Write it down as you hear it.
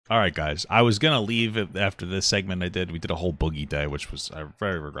All right, guys. I was gonna leave it after this segment I did. We did a whole boogie day, which was a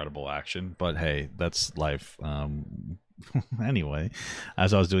very regrettable action. But hey, that's life. Anyway,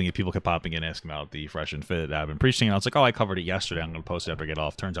 as I was doing it, people kept popping in asking about the Fresh and Fit I've been preaching. And I was like, oh, I covered it yesterday. I'm gonna post it after I get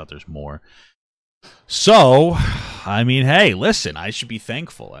off. Turns out there's more. So, I mean, hey, listen, I should be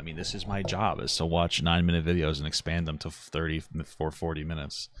thankful. I mean, this is my job, is to watch 9-minute videos and expand them to 30 or 40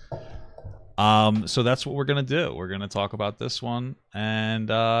 minutes. So that's what we're gonna do. We're gonna talk about this one, and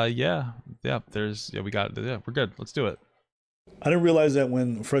yeah, we got it. Yeah, we're good. Let's do it. I didn't realize that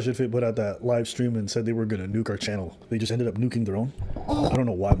when Fresh and Fit put out that live stream and said they were gonna nuke our channel, they just ended up nuking their own. I don't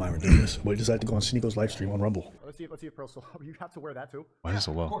know why Myron did this, but he decided to go on Sneako's live stream on Rumble. Let's see if Pearl still. You have to wear that too. Why is it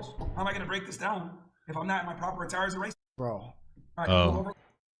so low? Of course. How am I gonna break this down if I'm not in my proper attire as a race? Bro. All right,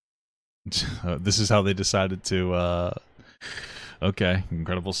 This is how they decided to. Okay,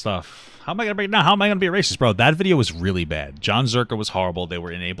 incredible stuff. How am I gonna break it down? How am I gonna be a racist, bro? That video was really bad. John Zerka was horrible. They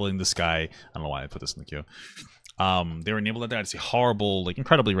were enabling this guy. I don't know why I put this in the queue. They were enabling that guy to say horrible, like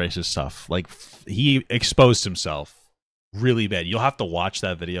incredibly racist stuff. Like he exposed himself really bad. You'll have to watch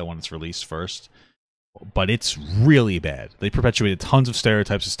that video when it's released first, but it's really bad. They perpetuated tons of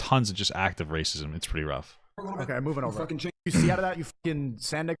stereotypes, there's tons of just active racism. It's pretty rough. Okay, moving over. Fucking You see out of that, you fucking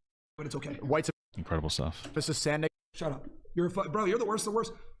sand nigga. but it's okay. White Incredible stuff. This is sand nigga. Shut up. You're bro. You're the worst. The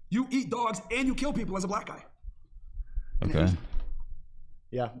worst. You eat dogs and you kill people as a black guy. Okay.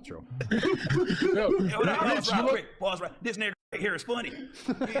 Yeah, true. Pause right. This nigga right here is funny.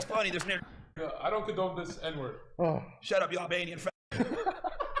 He's funny. This nigga. I don't condone this N-word. Shut up, you Albanian.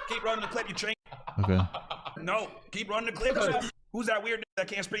 Keep running the clip, you chink. Okay. No, keep running the clip. Who's that weird nigga that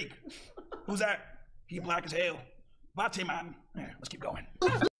can't speak? Who's that? He black as hell. Batiman. Yeah, let's keep going.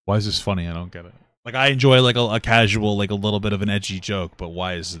 Why is this funny? I don't get it. Like I enjoy like a casual, like a little bit of an edgy joke, but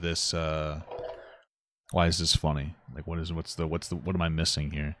why is this funny? Like what am I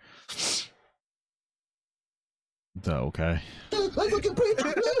missing here? Okay. Holy shit,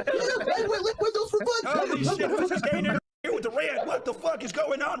 what's this gay nigga here with the red? What the fuck is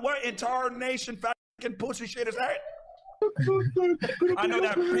going on? What entire nation fucking pussy shit is that? I know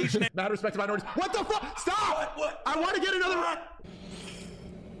that preach nigga. Mad respect to minorities. What the fuck? Stop! What? I want to get another round.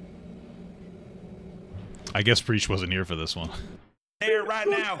 I guess Preach wasn't here for this one. There right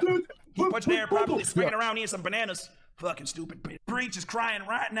now. He punching there probably swinging around eating some bananas. Fucking stupid bitch. Preach is crying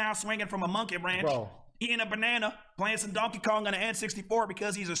right now, swinging from a monkey branch. Bro. Eating a banana, playing some Donkey Kong on an N64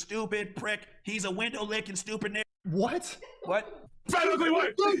 because he's a stupid prick. He's a window licking stupid nigga. What? What? Fat ugly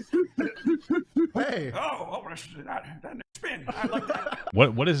white! Hey. Oh, that nigga spin. I like that.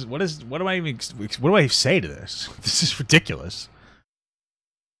 What do I say to this? This is ridiculous.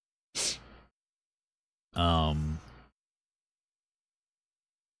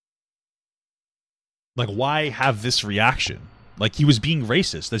 Like why have this reaction? Like he was being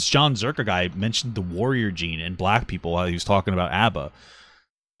racist. This John Zerka guy mentioned the warrior gene in black people while he was talking about ABBA.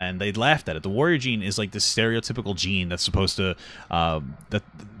 And they laughed at it. The warrior gene is like this stereotypical gene that's supposed to that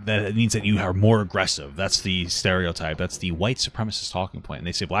it means that you are more aggressive. That's the stereotype. That's the white supremacist talking point. And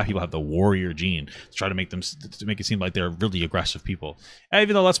they say black people have the warrior gene to try to make it seem like they're really aggressive people. And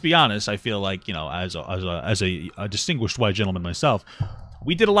even though, let's be honest, I feel like, you know, as a distinguished white gentleman myself,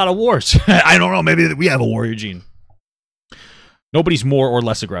 we did a lot of wars. I don't know. Maybe we have a warrior gene. Nobody's more or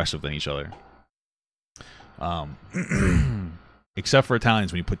less aggressive than each other. Except for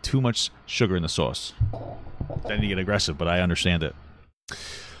Italians, when you put too much sugar in the sauce, then you get aggressive. But I understand it.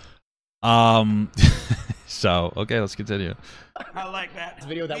 So okay, let's continue. I like that.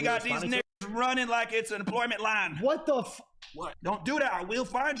 Video that we got these niggas running like it's an employment line. What the What? Don't do that. I will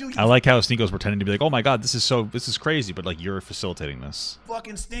find you. I like how Sneako's pretending to be like, oh my god, this is crazy, but like you're facilitating this.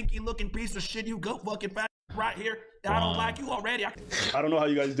 Fucking stinky looking piece of shit. You go fucking fat right here. I don't like you already. I don't know how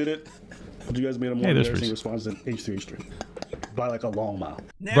you guys did it, but you guys made a more embarrassing response than H3H3 by like a long mile.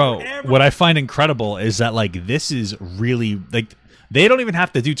 Bro, what I find incredible is that like this is really like they don't even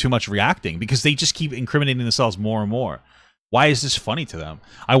have to do too much reacting because they just keep incriminating themselves more and more. Why is this funny to them?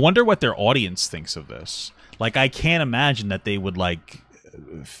 I wonder what their audience thinks of this. Like I can't imagine that they would like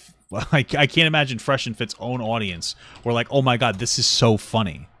I can't imagine Fresh and Fit's own audience were like, oh my god, this is so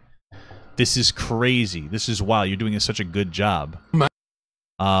funny. This is crazy. This is wild. You're doing such a good job.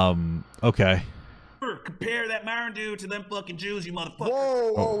 Okay. Compare that Myron dude to them fucking Jews, you motherfucker.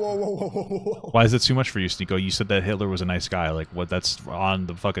 Whoa. Why is it too much for you, Sneako? You said that Hitler was a nice guy. Like, what? That's on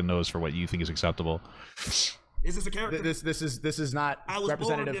the fucking nose for what you think is acceptable. Is this a character? This is not I was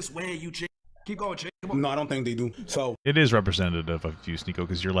representative. born this way, you chick. Keep going, chick. No, I don't think they do. So it is representative of you, Sneako,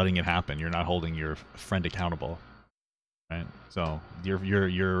 because you're letting it happen. You're not holding your friend accountable, right? So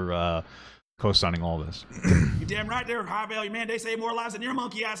you're co-signing all this. You damn right they're high value, man. They save more lives than your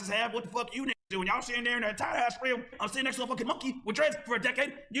monkey asses have. What the fuck you niggas doing? Y'all sitting there in that tight ass film. I'm sitting next to a fucking monkey with dreads for a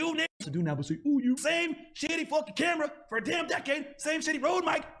decade. You niggas to do now but say, ooh, you. Same shitty fucking camera for a damn decade. Same shitty road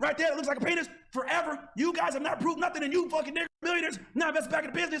mic right there that looks like a penis forever. You guys have not proved nothing, and you fucking niggas, millionaires, not invest back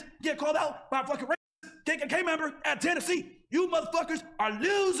in the business, get called out by a fucking KKK member at Tennessee. You motherfuckers are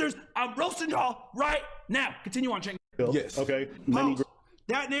losers. I'm roasting y'all right now. Continue on, Ching. Yes. Okay. Pause.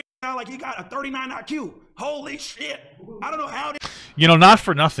 That nigga sound like he got a 39 IQ. Holy shit. I don't know how. You know, not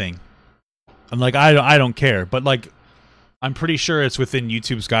for nothing. And like, I don't care, but like, I'm pretty sure it's within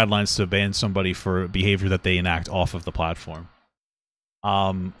YouTube's guidelines to ban somebody for behavior that they enact off of the platform.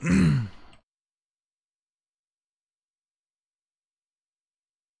 I'm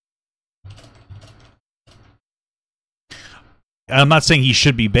not saying he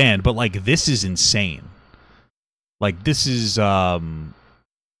should be banned, but like, this is insane. Like, this is, I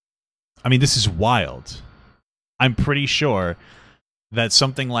mean, this is wild. I'm pretty sure that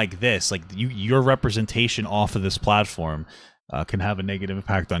something like this, like your representation off of this platform, can have a negative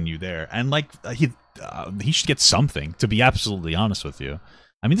impact on you there. And like, he should get something, to be absolutely honest with you.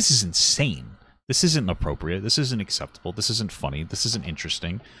 I mean, this is insane. This isn't appropriate. This isn't acceptable. This isn't funny. This isn't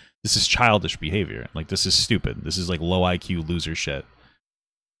interesting. This is childish behavior. Like, this is stupid. This is like low IQ loser shit.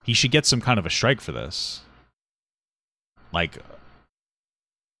 He should get some kind of a strike for this. Like,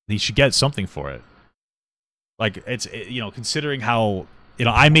 he should get something for it. Like, it's, you know, considering how, you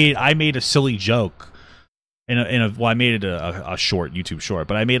know, I made a silly joke well, I made it a short YouTube short,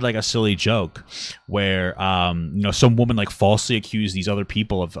 but I made like a silly joke where you know, some woman like falsely accused these other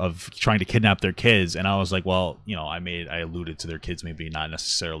people of trying to kidnap their kids, and I was like, well, you know, I alluded to their kids maybe not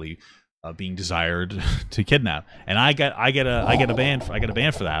necessarily being desired to kidnap, and I get a ban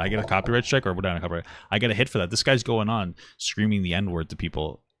for that. I get a copyright strike, or not a copyright. I get a hit for that. This guy's going on screaming the N-word to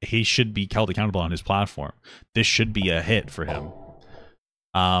people. He should be held accountable on his platform. This should be a hit for him.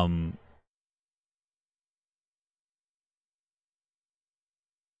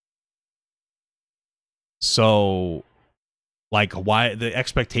 So, like, why the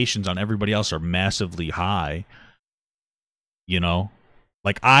expectations on everybody else are massively high, you know?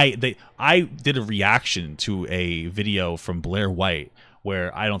 Like, I did a reaction to a video from Blair White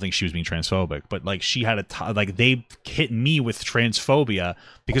where I don't think she was being transphobic, but like, she had like, they hit me with transphobia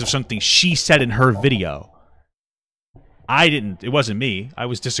because of something she said in her video. It wasn't me. I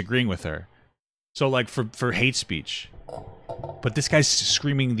was disagreeing with her. So like, for hate speech. But this guy's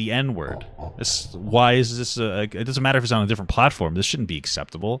screaming the N-word. Why is this it doesn't matter if it's on a different platform. This shouldn't be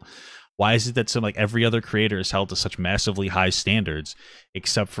acceptable. Why is it that some, like, every other creator is held to such massively high standards,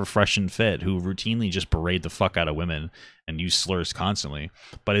 except for Fresh and Fit, who routinely just berate the fuck out of women and use slurs constantly?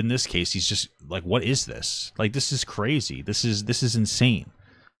 But in this case, he's just like, what is this? Like, this is crazy. This is insane.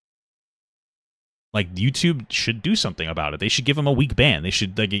 Like, YouTube should do something about it. They should give him a week ban. They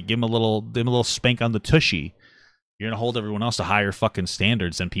should, like, give him a little spank on the tushy. You're gonna hold everyone else to higher fucking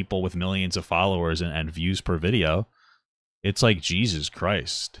standards than people with millions of followers and views per video. It's like, Jesus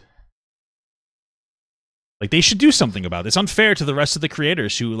Christ. Like, they should do something about it. It's unfair to the rest of the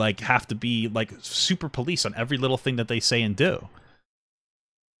creators who, like, have to be, like, super police on every little thing that they say and do.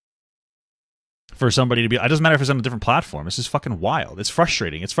 For somebody to be, it doesn't matter if it's on a different platform. This is fucking wild. It's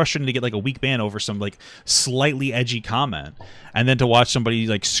frustrating. It's frustrating to get, like, a week ban over some, like, slightly edgy comment, and then to watch somebody,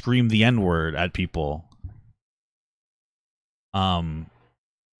 like, scream the N-word at people.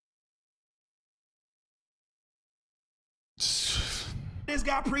 This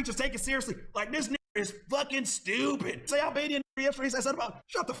guy preachers take it seriously. Like, this nigga is fucking stupid. Say Albanian yesterday said something about,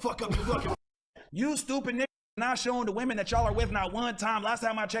 shut the fuck up, you fucking. You stupid nigga, not showing the women that y'all are with not one time. Last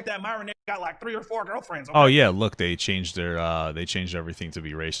time I checked, that Myron nigga got like 3 or 4 girlfriends. Okay? Oh yeah, look, they changed their they changed everything to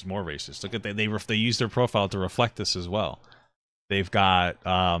be more racist. Look at they used their profile to reflect this as well. They've got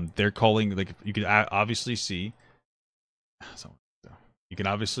they're calling, like, you can obviously see. You can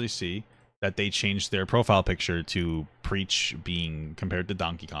obviously see that they changed their profile picture to preach being compared to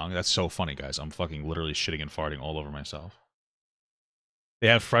Donkey Kong. That's so funny, guys. I'm fucking literally shitting and farting all over myself. They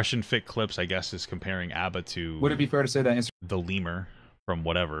have Fresh and Fit clips, I guess, is comparing ABBA to... Would it be fair to say that the lemur from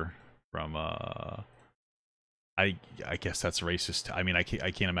whatever, from I guess that's racist. I mean, I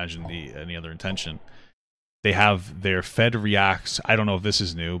can't imagine any other intention. They have their Fed Reacts. I don't know if this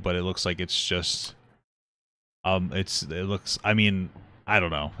is new, but it looks like it's just it looks, I mean, I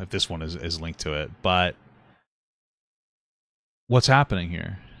don't know if this one is linked to it, but what's happening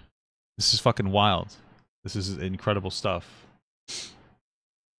here? This is fucking wild. This is incredible stuff.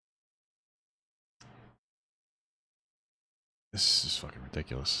 This is fucking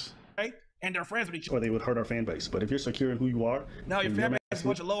ridiculous. Hey, and they're friends with each Or other. they would hurt our fan base. But if you're secure in who you are, Now your and fan you're base is a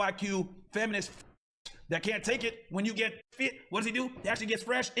bunch of low IQ feminists that can't take it when you get fit. What does he do? He actually gets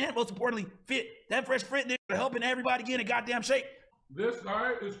fresh and most importantly, fit. That fresh fit nigga helping everybody get in goddamn shape. This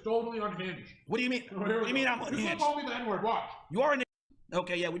guy is totally unhinged. What do you mean? What do you mean I'm This unhinged? will call me the N-word. Watch. You are a nigga.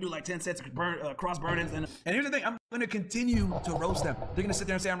 Okay, yeah, we do like 10 sets of cross burnings. And here's the thing, I'm gonna continue to roast them. They're gonna sit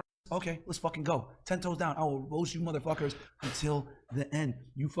there and say, okay, let's fucking go. 10 toes down. I will roast you motherfuckers until the end.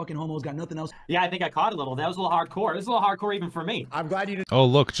 You fucking homos got nothing else. Yeah, I think I caught a little. That was a little hardcore. This is a little hardcore even for me. I'm glad you didn't. Oh,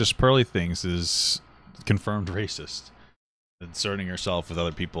 look, just Pearly Things is confirmed racist. Inserting herself with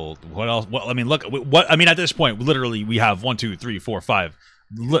other people. What else? Well, I mean, look, what I mean, at this point, literally, we have 1, 2, 3, 4, 5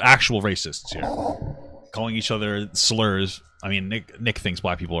 actual racists here. Calling each other slurs. I mean, Nick thinks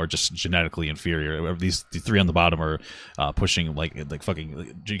black people are just genetically inferior. The three on the bottom are pushing like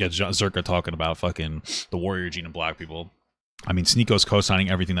fucking. You get Zerka talking about fucking the warrior gene in black people. I mean, Sneako's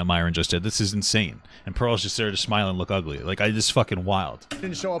co-signing everything that Myron just did. This is insane. And Pearl's just there to smile and look ugly. Like, this is fucking wild.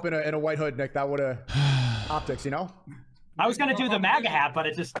 Didn't show up in a white hood, Nick. That would have optics, you know. I was gonna do the MAGA hat, but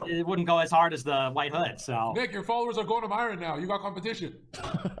it wouldn't go as hard as the white hood. So Nick, your followers are going to Myron now. You got competition.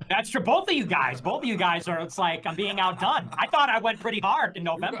 that's true. Both of you guys are. It's like I'm being outdone. I thought I went pretty hard in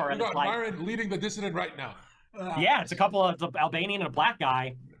November, You and it's got like, Myron leading the dissident right now. yeah, it's a couple of the Albanian and a black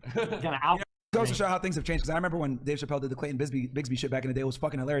guy gonna out. Goes to show how things have changed. Because I remember when Dave Chappelle did the Clayton Bigsby shit back in the day, it was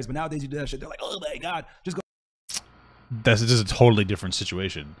fucking hilarious. But nowadays you do that shit, they're like, oh my god, just go. This is a totally different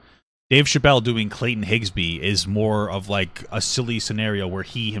situation. Dave Chappelle doing Clayton Higsby is more of like a silly scenario where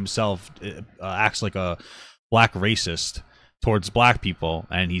he himself acts like a black racist towards black people,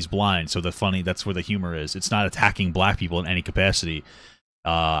 and he's blind. So that's where the humor is. It's not attacking black people in any capacity.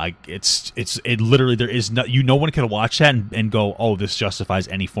 It literally, there is no one can watch that and go, oh, this justifies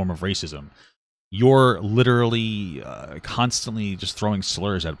any form of racism. You're literally constantly just throwing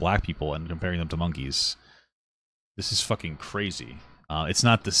slurs at black people and comparing them to monkeys. This is fucking crazy. It's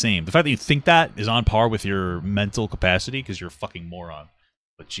not the same. The fact that you think that is on par with your mental capacity because you're a fucking moron.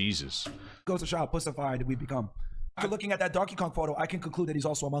 But Jesus. Goes to show how pussified we become. After looking at that Donkey Kong photo, I can conclude that he's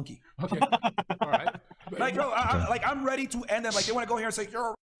also a monkey. Okay. All right. Like, bro, I'm ready to end them. Like, they want to go here and say,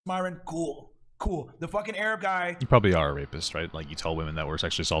 you're a Myron. Cool. The fucking Arab guy. You probably are a rapist, right? Like, you tell women that were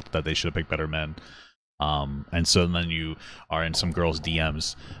sexually assaulted that they should have picked better men. And so then you are in some girl's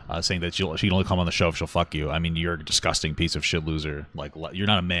DMs saying that she can only come on the show if she'll fuck you. I mean, you're a disgusting piece of shit loser. Like, you're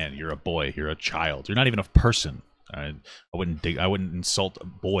not a man. You're a boy. You're a child. You're not even a person. I wouldn't insult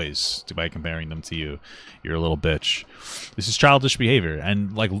boys by comparing them to you. You're a little bitch. This is childish behavior,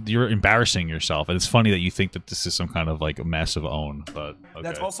 and like you're embarrassing yourself. And it's funny that you think that this is some kind of like a massive own, but okay.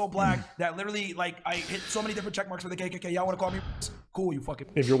 That's also black. That literally, like, I hit so many different check marks for the KKK. Y'all want to call me? Cool, you fucking.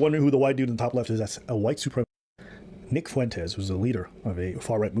 if you're wondering who the white dude in the top left is, that's a white supremacist. Nick Fuentes, who's the leader of a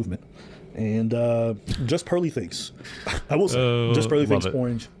far-right movement. And Just Pearly thinks. I will say, Just Pearly thinks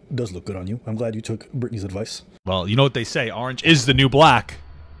orange does look good on you. I'm glad you took Brittany's advice. Well, you know what they say, orange is the new black.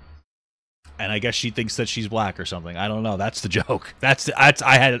 And I guess she thinks that she's black or something. I don't know. That's the joke. I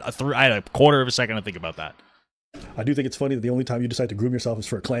had a quarter of a second to think about that. I do think it's funny that the only time you decide to groom yourself is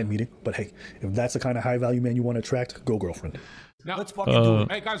for a clan meeting. But hey, if that's the kind of high-value man you want to attract, go girlfriend. Now, Let's fucking do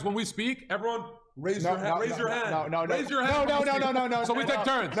it. hey guys, when we speak, everyone raise your hand. Raise your hand. No. Raise your hand. No. So we take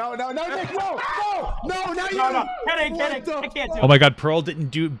turns. No, Nick, no, not you. No, kidding. I can't do Oh my God, Pearl didn't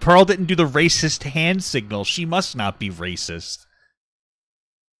do the racist hand signal. She must not be racist.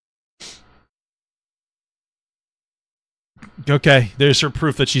 Okay, there's her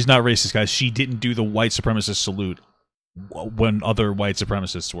proof that she's not racist, guys. She didn't do the white supremacist salute when other white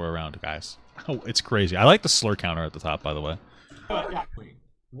supremacists were around, guys. Oh, it's crazy. I like the slur counter at the top, by the way.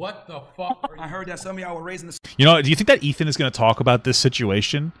 What the fuck are you? I heard that some of y'all were raising the. You know, do you think that Ethan is going to talk about this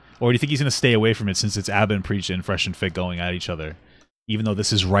situation? Or do you think he's going to stay away from it since it's Abba and Preach and Fresh and Fit going at each other? Even though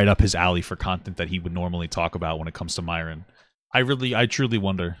this is right up his alley for content that he would normally talk about when it comes to Myron. I truly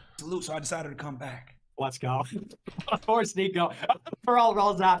wonder. Salute, so I decided to come back. Let's go. Poor Sneeko. Pearl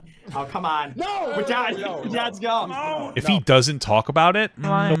rolls out. Oh, come on. No. Let's go. If he doesn't talk about it,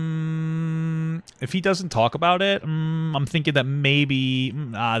 I'm thinking that maybe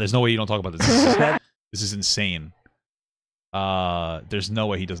there's no way you don't talk about this. This is insane. There's no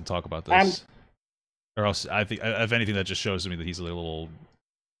way he doesn't talk about this. Or else, I think, if anything, that just shows me that he's a little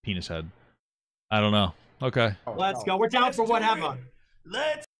penis head. I don't know. Okay. Let's go. We're down for whatever.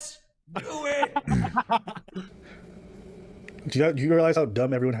 Let's do it. Do you realize how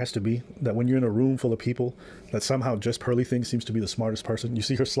dumb everyone has to be? That when you're in a room full of people, that somehow Just Pearly Thing seems to be the smartest person. You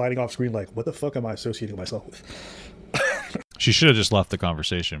see her sliding off screen like, what the fuck am I associating myself with? She should have just left the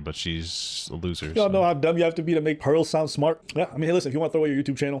conversation, but she's a loser. Y'all know how dumb you have to be to make Pearl sound smart. Yeah, I mean, hey, listen, if you want to throw away your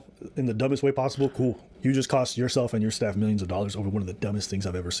YouTube channel in the dumbest way possible, cool. You just cost yourself and your staff millions of dollars over one of the dumbest things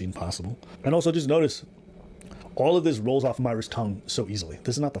I've ever seen possible. And also just notice, all of this rolls off Myra's tongue so easily.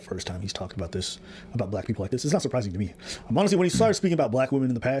 This is not the first time he's talked about this, about black people like this. It's not surprising to me. Honestly, when he started speaking about black women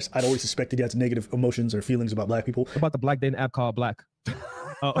in the past, I'd always suspected he had negative emotions or feelings about black people. About the black dating app called Black.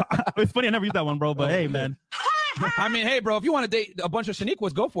 Oh, it's funny I never used that one, bro, but hey, man. I mean, hey, bro, if you want to date a bunch of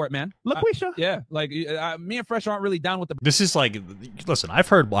Shaniquas, go for it, man. LaQuisha. Yeah, like me and Fresh aren't really down with the. This is like, listen, I've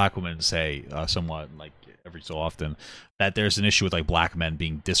heard black women say somewhat, like every so often, that there's an issue with like black men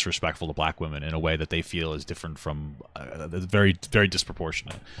being disrespectful to black women in a way that they feel is different from very, very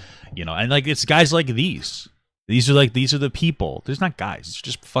disproportionate, you know. And like it's guys like these are the people. There's not guys. It's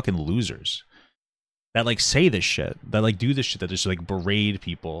just fucking losers that like say this shit, that like do this shit, that just like berate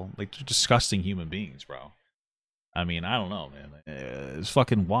people. Like they're disgusting human beings, bro. I mean, I don't know, man. It's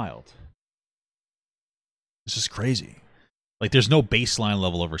fucking wild. It's just crazy. Like, there's no baseline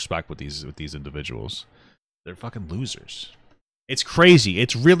level of respect with these individuals. They're fucking losers. It's crazy.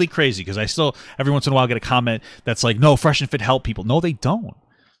 It's really crazy because I still every once in a while get a comment that's like, "No, Fresh and Fit help people." No, they don't.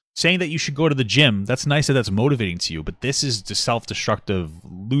 Saying that you should go to the gym, that's nice that that's motivating to you, but this is the self-destructive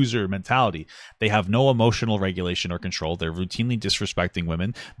loser mentality. They have no emotional regulation or control. They're routinely disrespecting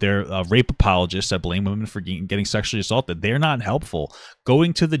women. They're rape apologists that blame women for getting sexually assaulted. They're not helpful.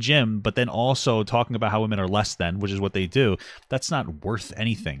 Going to the gym, but then also talking about how women are less than, which is what they do, that's not worth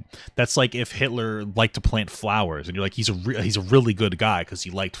anything. That's like if Hitler liked to plant flowers, and you're like, he's a really good guy because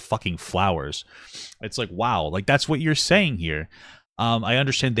he liked fucking flowers. It's like, wow, like that's what you're saying here. I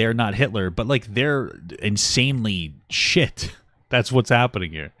understand they're not Hitler, but like they're insanely shit. That's what's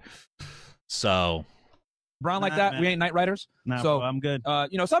happening here. So, Brown like that, man. We ain't Night Riders. Nah, so bro, I'm good.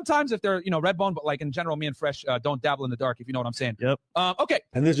 You know, sometimes if they're Redbone, but like in general, me and Fresh don't dabble in the dark. If you know what I'm saying. Yep. Okay.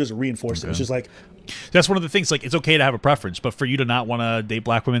 And this just reinforces it. It's just like that's one of the things. Like, it's okay to have a preference, but for you to not want to date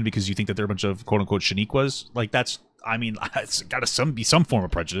black women because you think that they're a bunch of quote unquote Shaniquas, like that's. I mean, it's got to be some form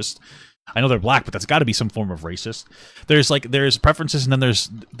of prejudice. I know they're black, but that's got to be some form of racist. There's preferences, and then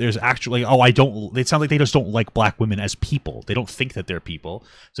there's actually it sounds like they just don't like black women as people. They don't think that they're people,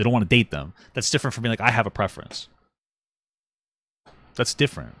 so they don't want to date them. That's different from being like, I have a preference. That's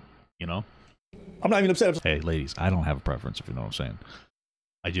different, you know. I'm not even upset. Hey, ladies, I don't have a preference, if you know what I'm saying.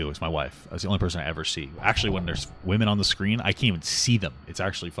 I do. It's my wife. That's the only person I ever see. Actually, when there's women on the screen, I can't even see them. It's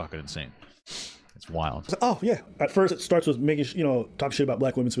actually fucking insane. It's wild. Oh yeah. At first, it starts with making talk shit about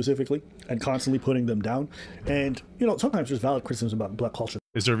black women specifically, and constantly putting them down. And sometimes there's valid criticisms about black culture.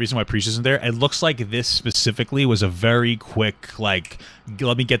 Is there a reason why Preach isn't there? It looks like this specifically was a very quick, like,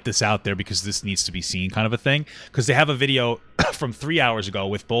 let me get this out there because this needs to be seen kind of a thing. Because they have a video from 3 hours ago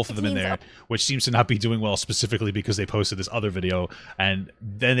with both of them in there, which seems to not be doing well specifically because they posted this other video and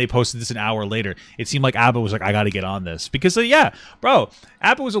then they posted this an hour later. It seemed like ABBA was like, I got to get on this. Because, yeah, bro,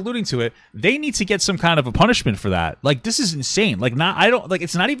 ABBA was alluding to it. They need to get some kind of a punishment for that. Like, this is insane. Like,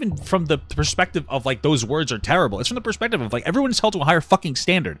 it's not even from the perspective of, like, those words are terrible. It's from the perspective of, like, everyone is held to a higher fucking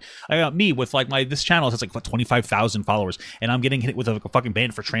standard. I got me with like this channel has like 25,000 followers, and I'm getting hit with a fucking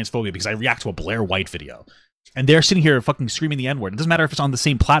ban for transphobia because I react to a Blair White video, and they're sitting here fucking screaming the N-word. It doesn't matter if it's on the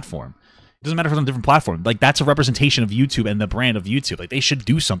same platform. It doesn't matter if it's on a different platform. Like, that's a representation of YouTube and the brand of YouTube. Like, they should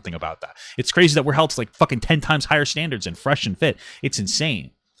do something about that. It's crazy that we're held to like fucking 10 times higher standards in Fresh and Fit. It's insane.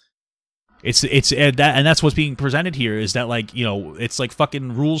 It's and that's what's being presented here is that, like, it's like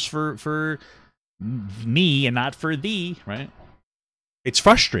fucking rules for me and not for thee, right? It's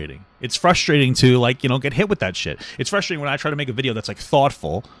frustrating. It's frustrating to, like, get hit with that shit. It's frustrating when I try to make a video that's like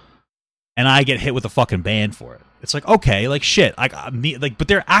thoughtful and I get hit with a fucking ban for it. It's like, okay, like shit. But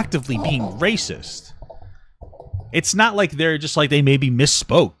they're actively being racist. It's not like they're just like they maybe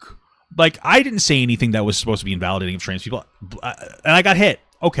misspoke. Like, I didn't say anything that was supposed to be invalidating of trans people, and I got hit.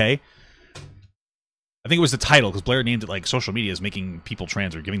 Okay. I think it was the title because Blair named it like social media is making people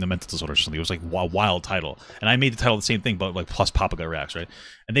trans or giving them mental disorders or something. It was like a wild title, and I made the title the same thing, but like plus Papa Guy reacts, right?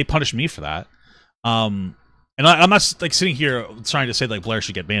 And they punished me for that. And I'm not like sitting here trying to say like Blair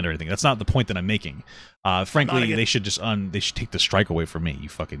should get banned or anything. That's not the point that I'm making. Frankly, they should take the strike away from me. You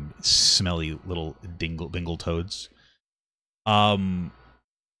fucking smelly little bingle toads. How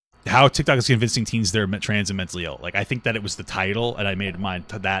TikTok is convincing teens they're trans and mentally ill. Like, I think that it was the title, and I made mine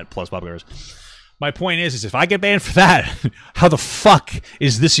to that plus Papa Guy. My point is if I get banned for that, how the fuck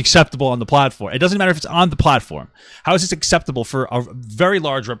is this acceptable on the platform? It doesn't matter if it's on the platform. How is this acceptable for a very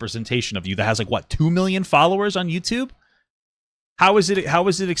large representation of you that has like, what, 2 million followers on YouTube? How is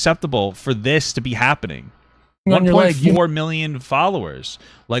it acceptable for this to be happening? 1.4 million followers.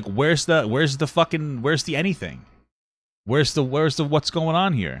 Like, where's the anything? Where's the what's going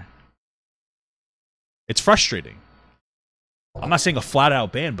on here? It's frustrating. I'm not saying a flat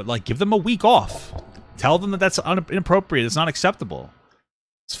out ban, but like give them a week off. Tell them that that's inappropriate. It's not acceptable.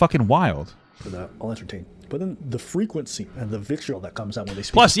 It's fucking wild. For that, I'll entertain. But then the frequency and the vitriol that comes out when they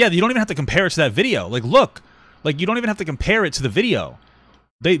speak. Plus, yeah, you don't even have to compare it to that video. Like, look, like you don't even have to compare it to the video.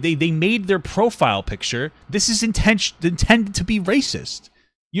 They made their profile picture. This is intended to be racist.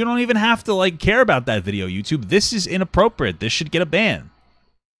 You don't even have to like care about that video, YouTube. This is inappropriate. This should get a ban.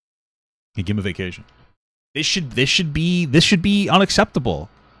 Hey, give him a vacation. This should be unacceptable.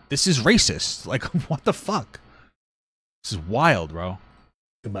 This is racist. Like, what the fuck? This is wild, bro.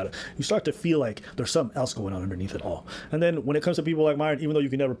 About it, you start to feel like there's something else going on underneath it all. And then when it comes to people like Myron, even though you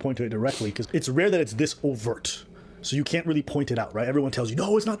can never point to it directly, because it's rare that it's this overt, so you can't really point it out, right? Everyone tells you,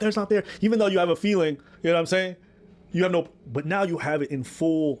 no, it's not there, it's not there, even though you have a feeling, you know what I'm saying? You have no, but now you have it in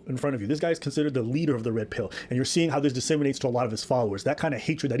full in front of you. This guy is considered the leader of the Red Pill, and you're seeing how this disseminates to a lot of his followers. That kind of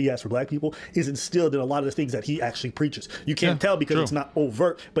hatred that he has for black people is instilled in a lot of the things that he actually preaches. You can't tell because it's not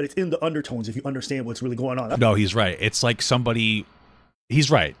overt, but it's in the undertones if you understand what's really going on. No, he's right. It's like somebody... He's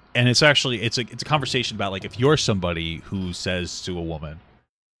right, and it's actually it's a conversation about like if you're somebody who says to a woman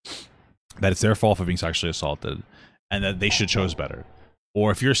that it's their fault for being sexually assaulted and that they should chose better, or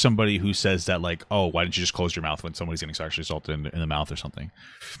if you're somebody who says that like, oh, why didn't you just close your mouth when somebody's getting sexually assaulted in the mouth or something,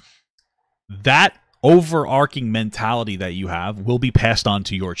 that overarching mentality that you have will be passed on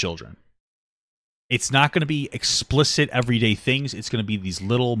to your children. It's not going to be explicit everyday things. It's going to be these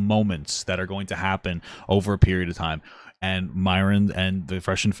little moments that are going to happen over a period of time. And Myron and the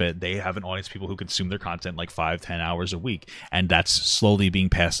Fresh and Fit, they have an audience of people who consume their content like 5-10 hours a week. And that's slowly being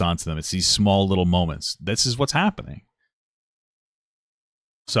passed on to them. It's these small little moments. This is what's happening.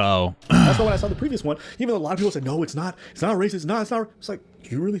 So that's why when I saw the previous one, even though a lot of people said, no, it's not racist, it's not. It's like, do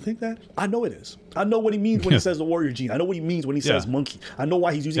you really think that? I know it is. I know what he means when he says the warrior gene. I know what he means when he says monkey. I know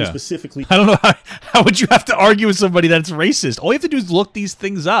why he's using it specifically. I don't know how would you have to argue with somebody that's racist? All you have to do is look these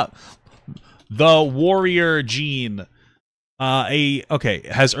things up. The warrior gene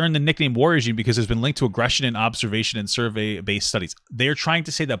has earned the nickname warrior gene because it's been linked to aggression in observation and survey-based studies. They're trying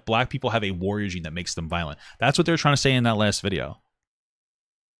to say that black people have a warrior gene that makes them violent. That's what they're trying to say in that last video.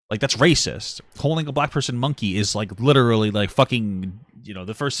 Like, that's racist. Calling a black person monkey is like literally like fucking, you know,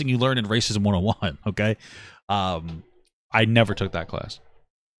 the first thing you learn in Racism 101, okay? I never took that class.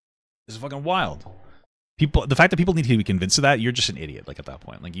 This is fucking wild. The fact that people need to be convinced of that, you're just an idiot, like, at that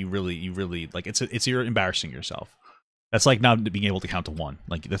point. Like, you really, like, you're embarrassing yourself. That's like not being able to count to 1.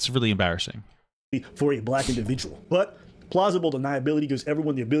 Like, that's really embarrassing. For a black individual. But plausible deniability gives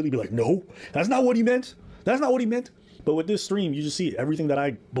everyone the ability to be like, no, that's not what he meant. That's not what he meant. But with this stream, you just see everything that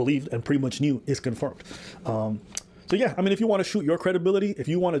I believed and pretty much knew is confirmed. So yeah, I mean, if you want to shoot your credibility, if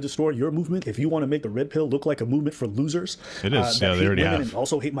you want to destroy your movement, if you want to make the Red Pill look like a movement for losers, it is. Yeah, they already have. And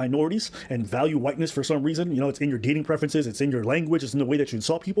also hate minorities and value whiteness for some reason. You know, it's in your dating preferences, it's in your language, it's in the way that you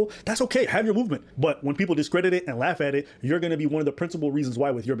insult people. That's okay. Have your movement. But when people discredit it and laugh at it, you're going to be one of the principal reasons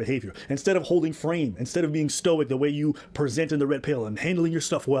why with your behavior. Instead of holding frame, instead of being stoic the way you present in the Red Pill and handling your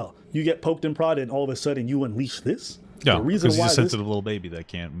stuff well, you get poked and prodded, and all of a sudden you unleash this. Yeah, because he's a sensitive little baby that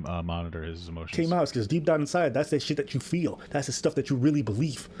can't monitor his emotions. Came out because deep down inside, that's the shit that you feel. That's the stuff that you really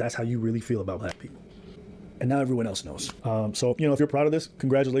believe. That's how you really feel about black people. And now everyone else knows. So, you know, if you're proud of this,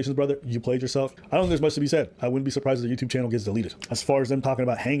 congratulations, brother. You played yourself. I don't think there's much to be said. I wouldn't be surprised if the YouTube channel gets deleted. As far as them talking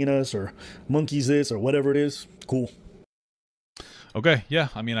about hanging us or monkeys this or whatever it is, cool. Okay, yeah,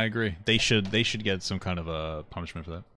 I mean, I agree. They should get some kind of a punishment for that.